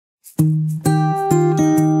There's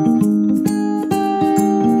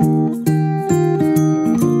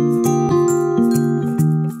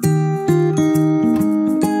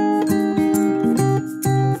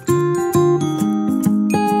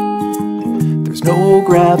no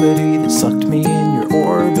gravity that sucked me in your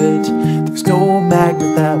orbit. There's no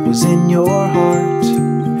magnet that was in your heart.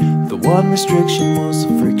 The one restriction was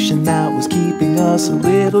the friction that was keeping us a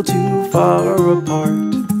little too far apart.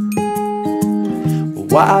 Well,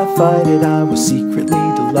 why fight it? I was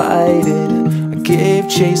secretly delighted. I gave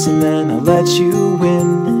chase and then I let you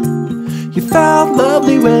win. You felt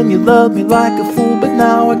lovely when you loved me like a fool, but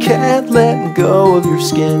now I can't let go of your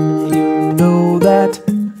skin. You know that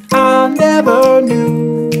I never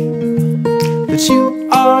knew that you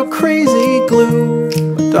are crazy glue,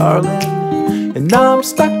 my darling. And I'm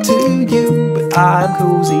stuck to you, but I'm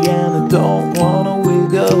cozy and I don't wanna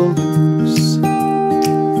wiggle loose.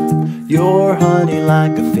 You're honey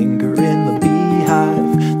like a finger in the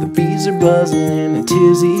beehive. The bees are buzzing in a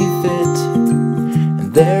tizzy fit,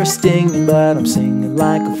 and they're stinging, but I'm singing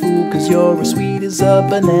like a fool, 'cause you're as sweet as a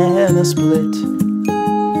banana split.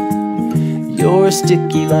 You're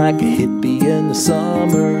sticky like a hippie in the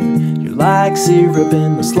summer. You're like syrup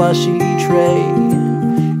in the slushy tray.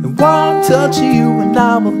 And one touch of you and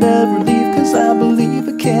I will never leave, 'cause I believe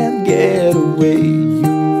I can't get away.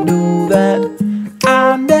 You know that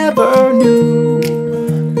I never knew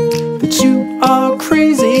that you are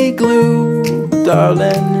crazy glue,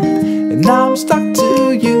 darling. And I'm stuck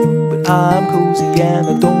to you, but I'm cozy and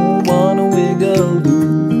I don't wanna wiggle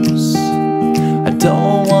loose. I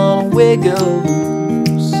don't wanna wiggle loose.